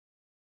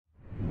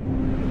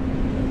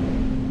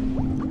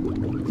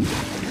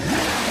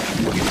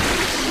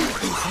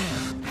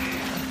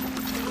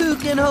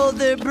can hold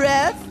their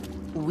breath,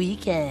 we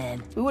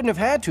can. We wouldn't have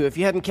had to if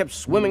you hadn't kept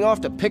swimming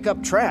off to pick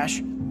up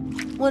trash.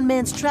 One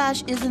man's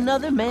trash is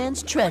another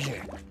man's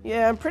treasure.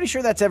 Yeah, I'm pretty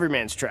sure that's every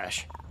man's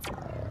trash.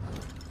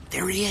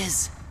 There he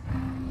is.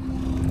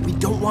 We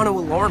don't want to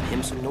alarm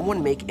him, so no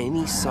one make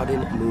any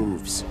sudden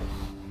moves.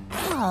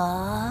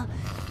 Aww,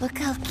 look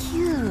how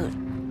cute.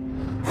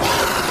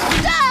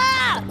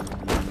 Ah!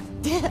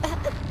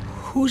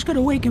 Who's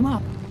gonna wake him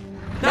up?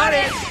 Not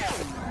it!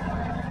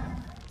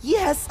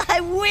 Yes, I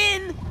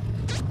win!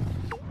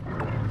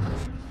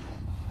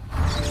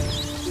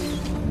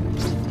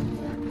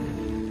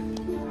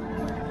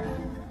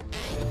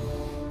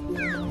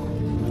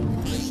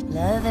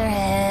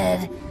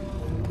 Leatherhead.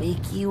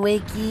 Wakey,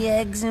 wakey,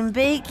 eggs and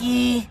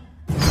bakey.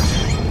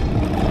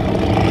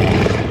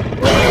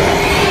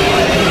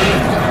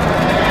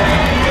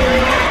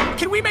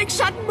 Can we make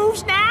sudden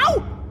moves now?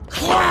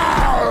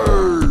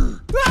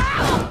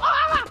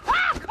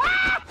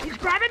 He's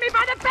grabbing me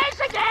by the face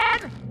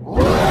again!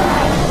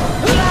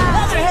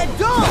 Leatherhead,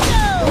 go!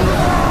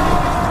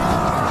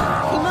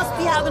 He must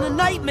be having a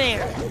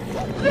nightmare.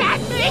 That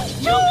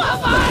makes two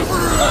of us!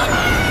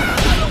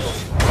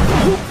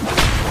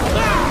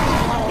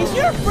 He's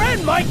your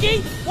friend,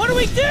 Mikey! What do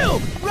we do?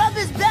 Rub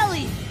his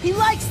belly. He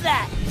likes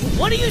that.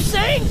 What are you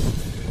saying?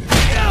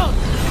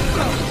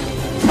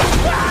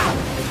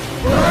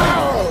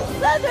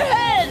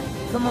 Leatherhead!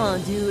 Come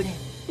on, dude.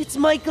 It's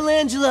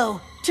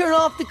Michelangelo. Turn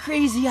off the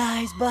crazy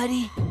eyes,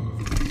 buddy.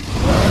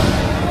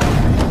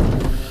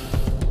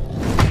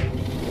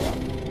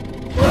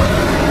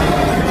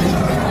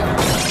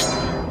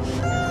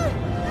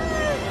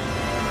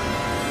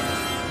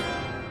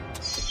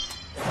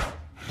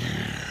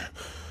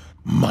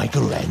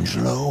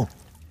 Michelangelo?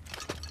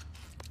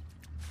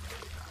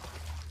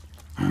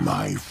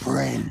 My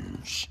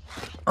friends.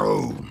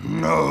 Oh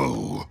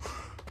no!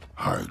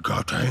 I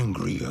got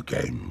angry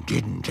again,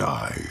 didn't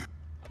I?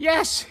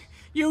 Yes,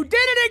 you did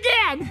it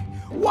again!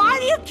 Why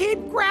do you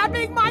keep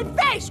grabbing my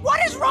face?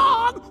 What is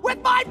wrong with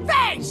my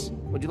face?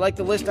 Would you like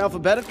the list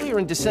alphabetically or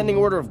in descending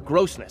order of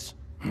grossness?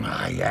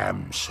 I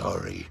am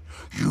sorry.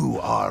 You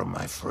are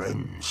my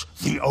friends,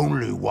 the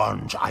only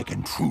ones I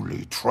can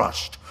truly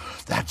trust.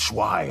 That's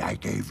why I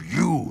gave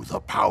you the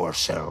power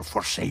cell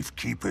for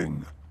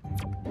safekeeping.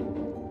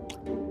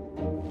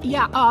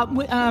 Yeah,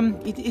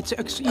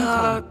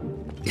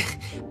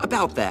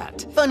 About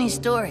that. Funny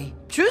story.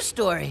 True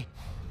story.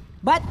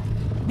 But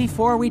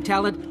before we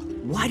tell it,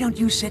 why don't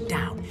you sit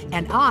down?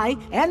 And I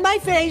and my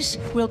face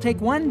will take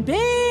one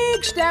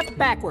big step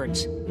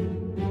backwards.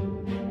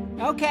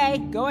 Okay,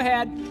 go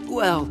ahead.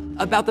 Well,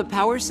 about the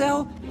power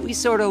cell, we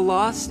sort of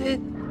lost it.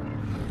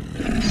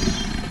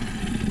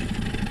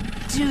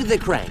 To the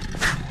Kraang.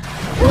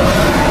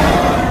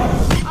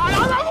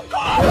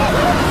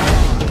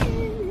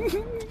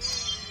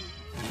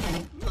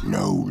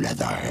 No,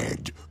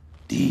 Leatherhead.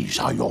 These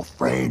are your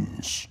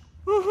friends.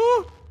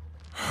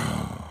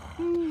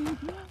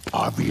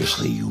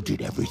 Obviously, you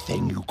did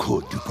everything you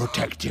could to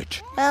protect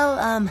it.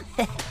 Well,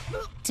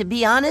 to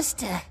be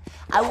honest,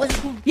 I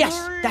wasn't... Yes,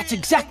 that's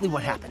exactly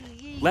what happened.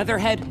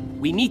 Leatherhead,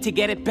 we need to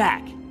get it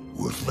back.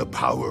 With the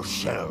power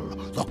cell,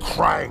 the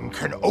Kraang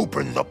can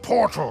open the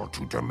portal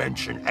to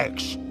Dimension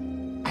X.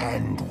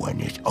 And when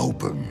it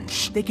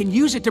opens, They can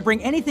use it to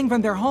bring anything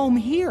from their home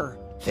here.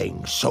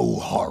 things so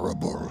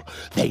horrible,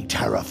 they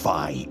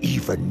terrify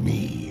even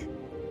me.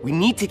 We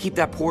need to keep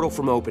that portal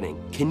from opening.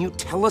 Can you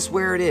tell us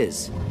where it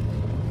is?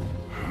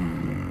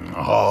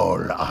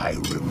 All I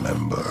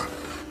remember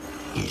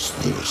is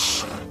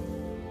this.